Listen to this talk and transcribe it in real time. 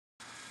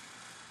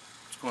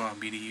What's going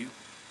on, BDU?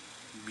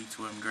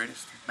 B2M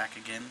Greatest, back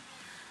again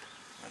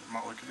with a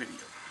Malt video.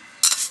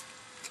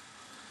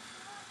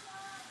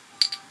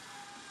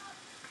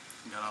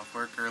 Got off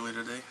work early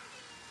today.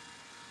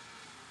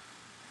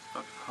 It's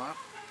fucking hot.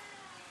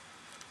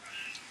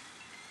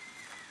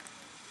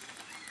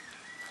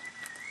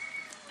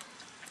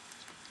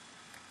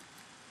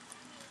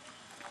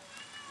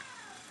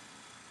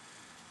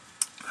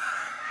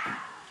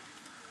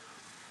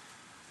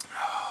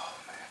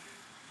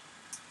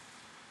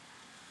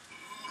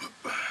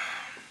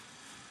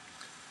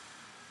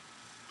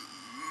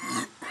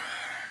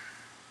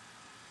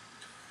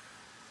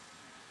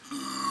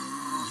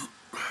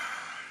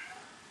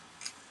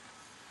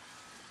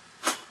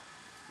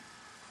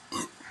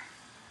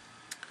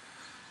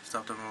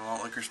 Stopped at my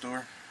Malt liquor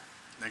store.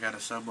 They got a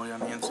Subway on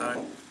the inside.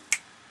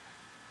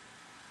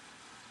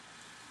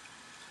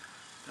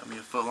 Got me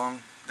a footlong.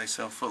 They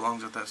sell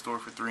footlongs at that store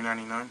for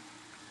 $3.99.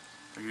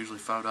 They're usually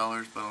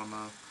 $5, but on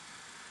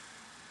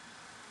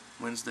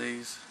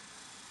Wednesdays,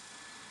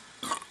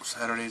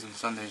 Saturdays, and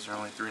Sundays they're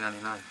only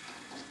 $3.99.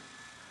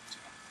 So,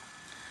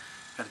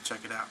 gotta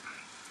check it out.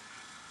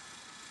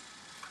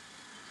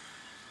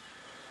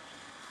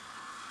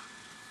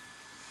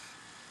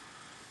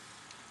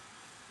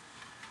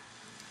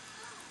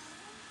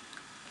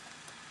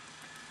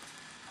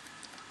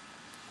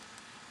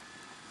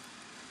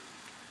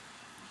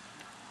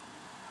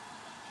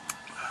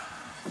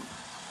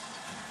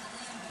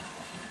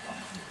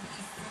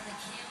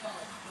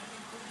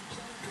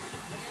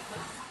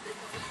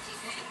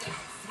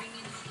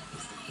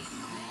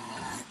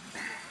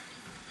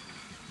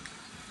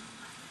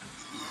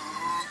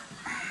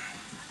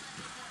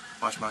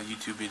 Watch my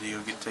YouTube video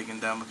get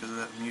taken down because of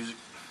that music.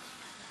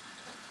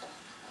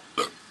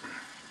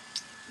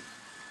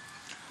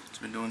 It's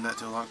been doing that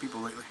to a lot of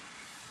people lately.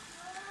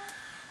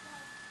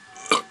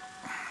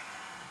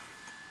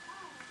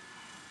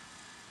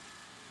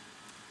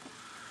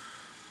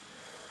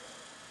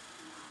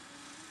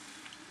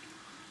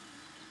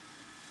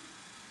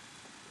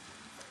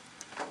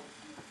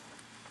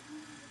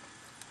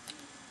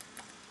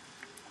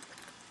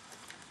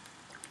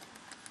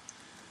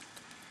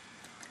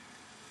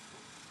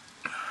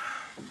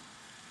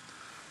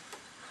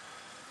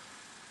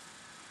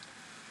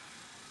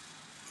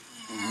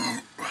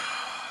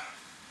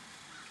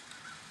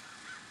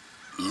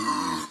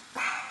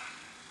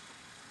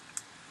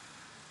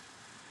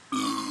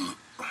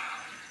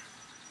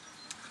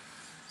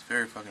 It's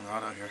very fucking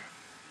hot out here.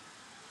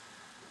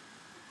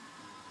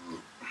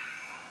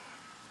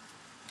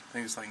 I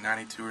think it's like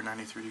 92 or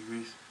 93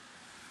 degrees.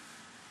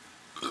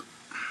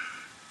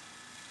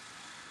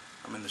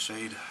 I'm in the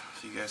shade,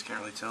 so you guys can't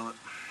really tell it.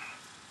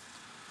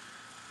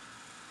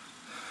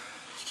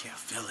 You can't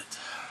feel it.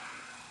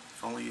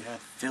 If only you had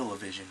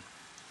feel-o-vision.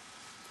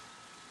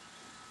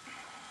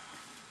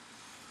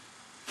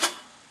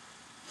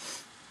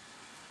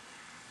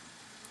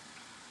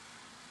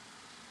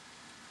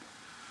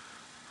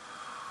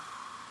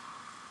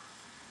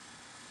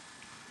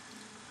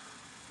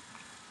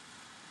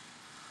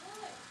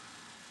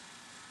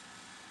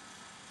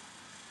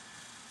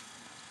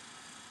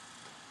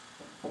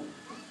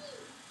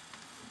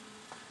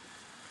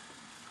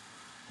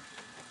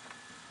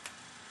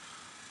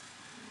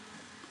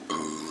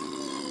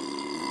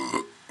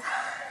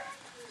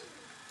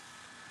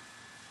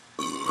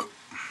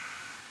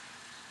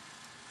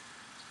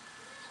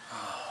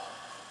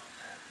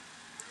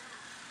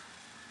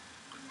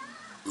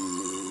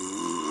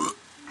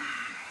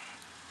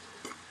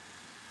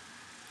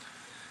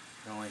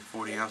 You're only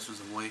 40 ounces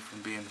away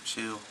from being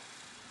chill,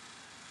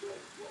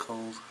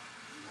 cold.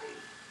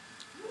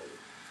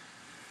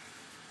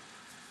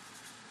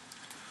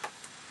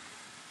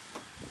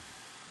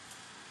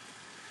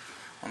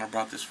 When I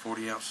brought this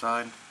 40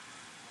 outside,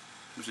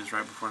 which is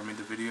right before I made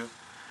the video,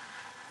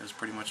 it was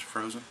pretty much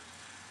frozen.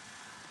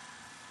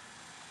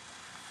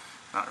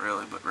 Not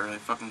really, but really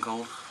fucking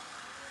cold.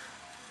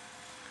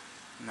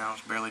 Now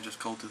it's barely just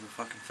cold to the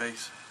fucking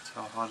face. That's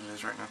how hot it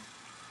is right now.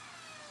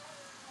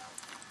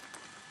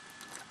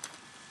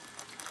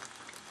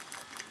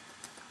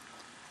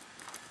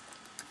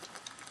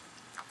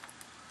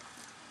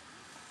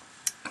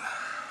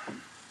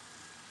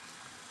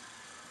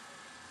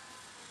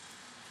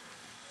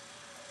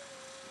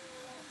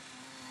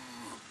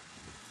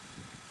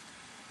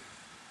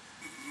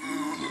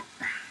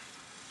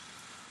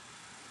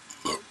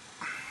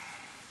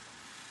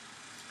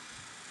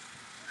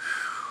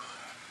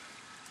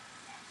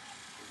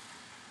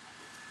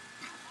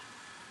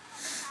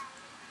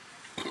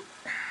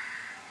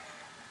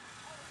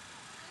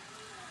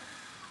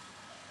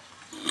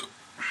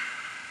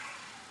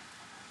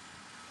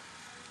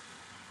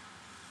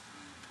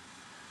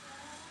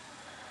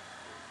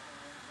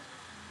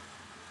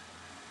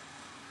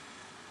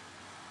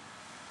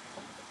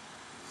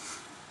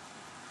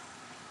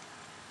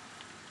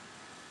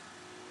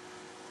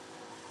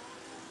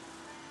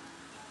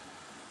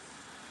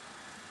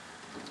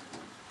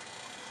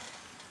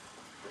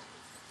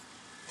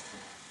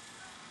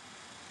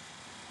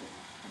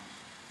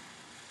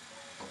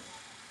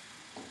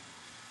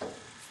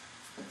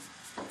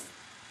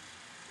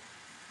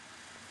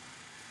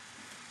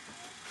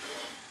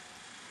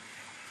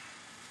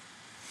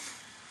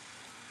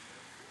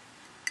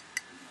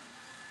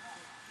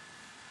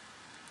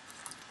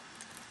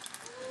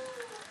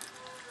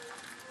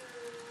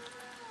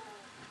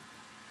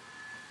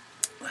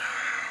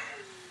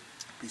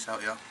 Peace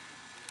out, y'all.